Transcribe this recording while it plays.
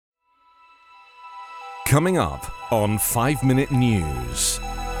Coming up on 5 Minute News.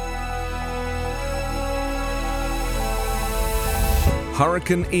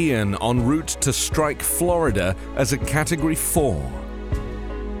 Hurricane Ian en route to strike Florida as a Category 4.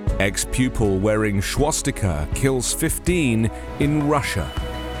 Ex-pupil wearing swastika kills 15 in Russia.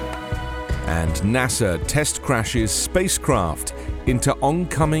 And NASA test crashes spacecraft into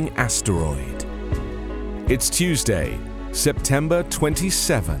oncoming asteroid. It's Tuesday, September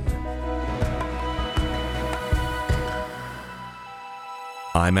 27.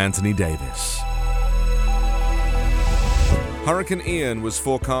 I'm Anthony Davis. Hurricane Ian was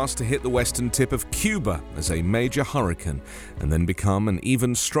forecast to hit the western tip of Cuba as a major hurricane and then become an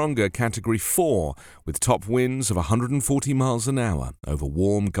even stronger Category 4 with top winds of 140 miles an hour over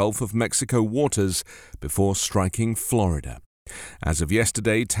warm Gulf of Mexico waters before striking Florida. As of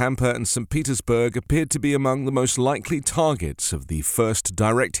yesterday, Tampa and St. Petersburg appeared to be among the most likely targets of the first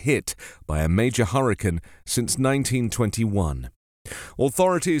direct hit by a major hurricane since 1921.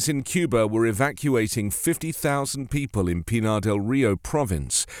 Authorities in Cuba were evacuating 50,000 people in Pinar del Rio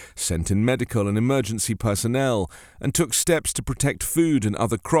province, sent in medical and emergency personnel, and took steps to protect food and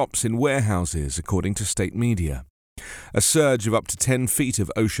other crops in warehouses, according to state media. A surge of up to 10 feet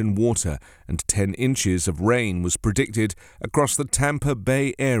of ocean water and 10 inches of rain was predicted across the Tampa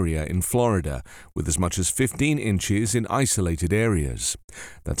Bay area in Florida, with as much as 15 inches in isolated areas.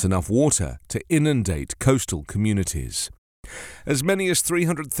 That's enough water to inundate coastal communities. As many as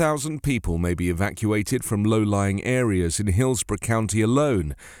 300,000 people may be evacuated from low-lying areas in Hillsborough County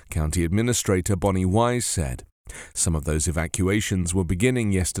alone, County Administrator Bonnie Wise said. Some of those evacuations were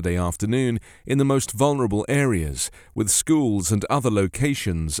beginning yesterday afternoon in the most vulnerable areas, with schools and other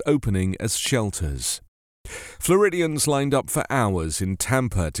locations opening as shelters. Floridians lined up for hours in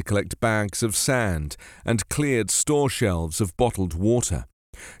Tampa to collect bags of sand and cleared store shelves of bottled water.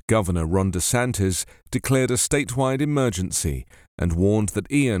 Governor Ron DeSantis declared a statewide emergency and warned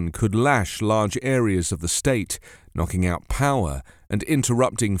that Ian could lash large areas of the state, knocking out power and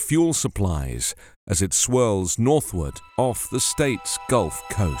interrupting fuel supplies as it swirls northward off the state's Gulf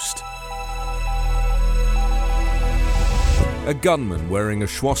Coast. A gunman wearing a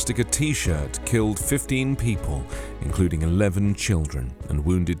swastika t-shirt killed 15 people, including 11 children, and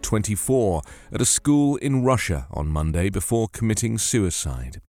wounded 24 at a school in Russia on Monday before committing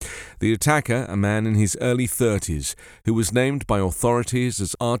suicide. The attacker, a man in his early 30s, who was named by authorities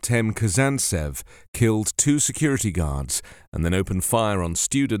as Artem Kazantsev, killed 2 security guards and then opened fire on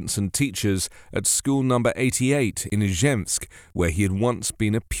students and teachers at school number 88 in Izhemsk, where he had once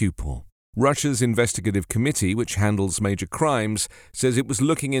been a pupil. Russia's investigative committee, which handles major crimes, says it was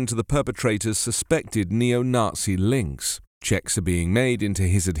looking into the perpetrator's suspected neo-Nazi links. Checks are being made into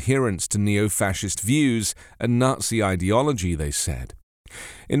his adherence to neo-fascist views and Nazi ideology, they said.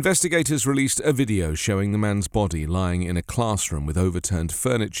 Investigators released a video showing the man's body lying in a classroom with overturned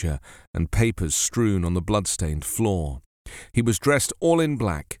furniture and papers strewn on the blood-stained floor. He was dressed all in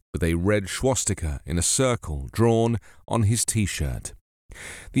black with a red swastika in a circle drawn on his t-shirt.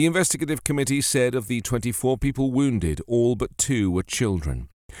 The investigative committee said of the 24 people wounded, all but 2 were children.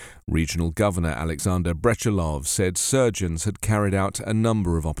 Regional Governor Alexander Brechelov said surgeons had carried out a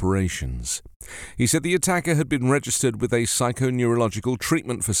number of operations. He said the attacker had been registered with a psychoneurological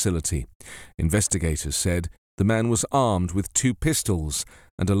treatment facility. Investigators said the man was armed with 2 pistols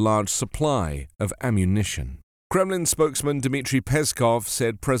and a large supply of ammunition. Kremlin spokesman Dmitry Peskov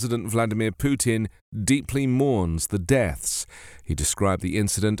said President Vladimir Putin deeply mourns the deaths. He described the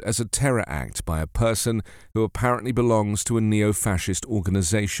incident as a terror act by a person who apparently belongs to a neo-fascist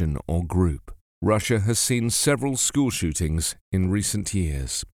organization or group. Russia has seen several school shootings in recent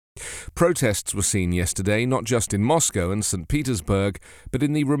years. Protests were seen yesterday not just in Moscow and St. Petersburg, but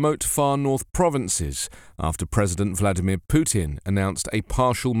in the remote far north provinces after President Vladimir Putin announced a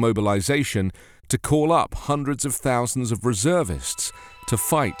partial mobilization to call up hundreds of thousands of reservists to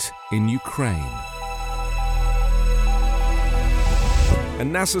fight in Ukraine. A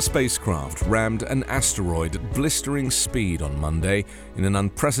NASA spacecraft rammed an asteroid at blistering speed on Monday in an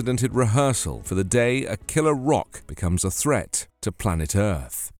unprecedented rehearsal for the day a killer rock becomes a threat to planet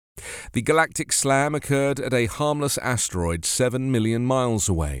Earth. The galactic slam occurred at a harmless asteroid 7 million miles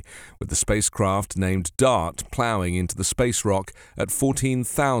away, with the spacecraft named DART plowing into the space rock at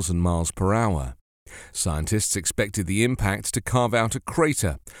 14,000 miles per hour. Scientists expected the impact to carve out a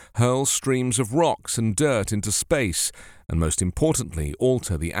crater, hurl streams of rocks and dirt into space, and most importantly,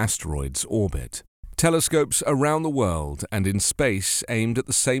 alter the asteroid's orbit. Telescopes around the world and in space aimed at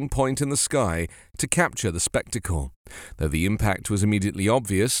the same point in the sky to capture the spectacle. Though the impact was immediately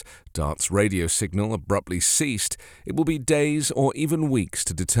obvious, DART's radio signal abruptly ceased, it will be days or even weeks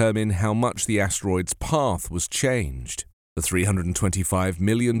to determine how much the asteroid's path was changed. The $325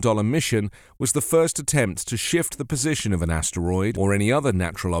 million mission was the first attempt to shift the position of an asteroid or any other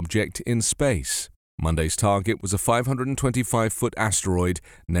natural object in space. Monday's target was a 525-foot asteroid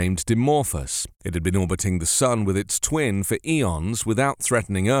named Dimorphos. It had been orbiting the Sun with its twin for eons without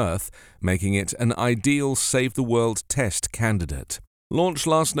threatening Earth, making it an ideal save-the-world test candidate. Launched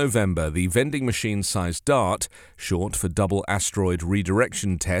last November, the vending machine-sized DART, short for Double Asteroid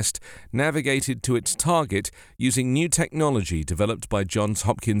Redirection Test, navigated to its target using new technology developed by Johns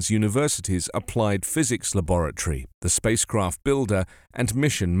Hopkins University's Applied Physics Laboratory, the spacecraft builder and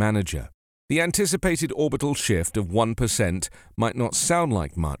mission manager. The anticipated orbital shift of 1% might not sound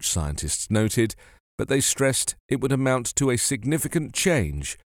like much, scientists noted, but they stressed it would amount to a significant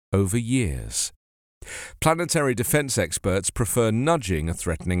change over years. Planetary defense experts prefer nudging a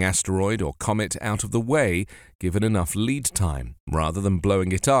threatening asteroid or comet out of the way given enough lead time, rather than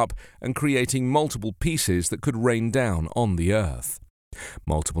blowing it up and creating multiple pieces that could rain down on the Earth.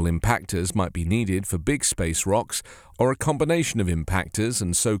 Multiple impactors might be needed for big space rocks, or a combination of impactors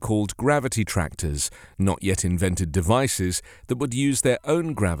and so-called gravity tractors, not yet invented devices that would use their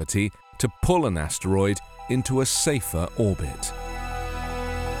own gravity to pull an asteroid into a safer orbit.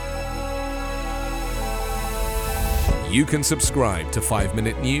 You can subscribe to 5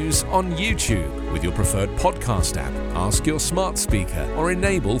 Minute News on YouTube with your preferred podcast app. Ask your smart speaker or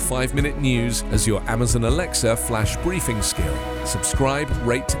enable 5 Minute News as your Amazon Alexa flash briefing skill. Subscribe,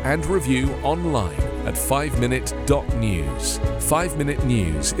 rate and review online at 5minute.news. 5 Minute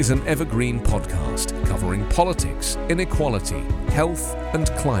News is an evergreen podcast covering politics, inequality, health and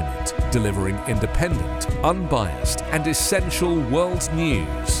climate, delivering independent, unbiased and essential world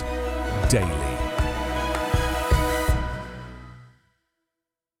news daily.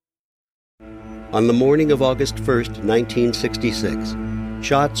 On the morning of August 1st, 1966,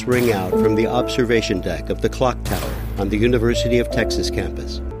 shots ring out from the observation deck of the clock tower on the University of Texas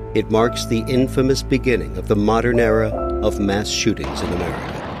campus. It marks the infamous beginning of the modern era of mass shootings in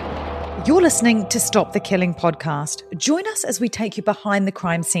America. You're listening to Stop the Killing podcast. Join us as we take you behind the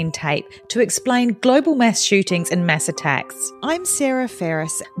crime scene tape to explain global mass shootings and mass attacks. I'm Sarah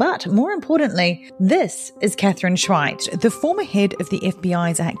Ferris, but more importantly, this is Catherine Schweit, the former head of the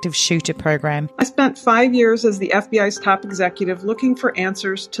FBI's active shooter program. I spent 5 years as the FBI's top executive looking for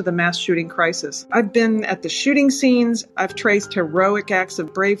answers to the mass shooting crisis. I've been at the shooting scenes, I've traced heroic acts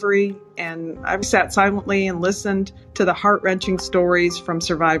of bravery, and I've sat silently and listened to the heart-wrenching stories from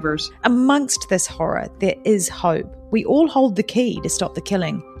survivors. Amongst this horror, there is hope. We all hold the key to stop the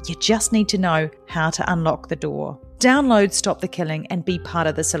killing. You just need to know how to unlock the door. Download Stop the Killing and be part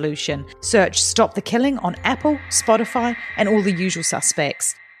of the solution. Search Stop the Killing on Apple, Spotify, and all the usual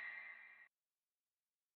suspects.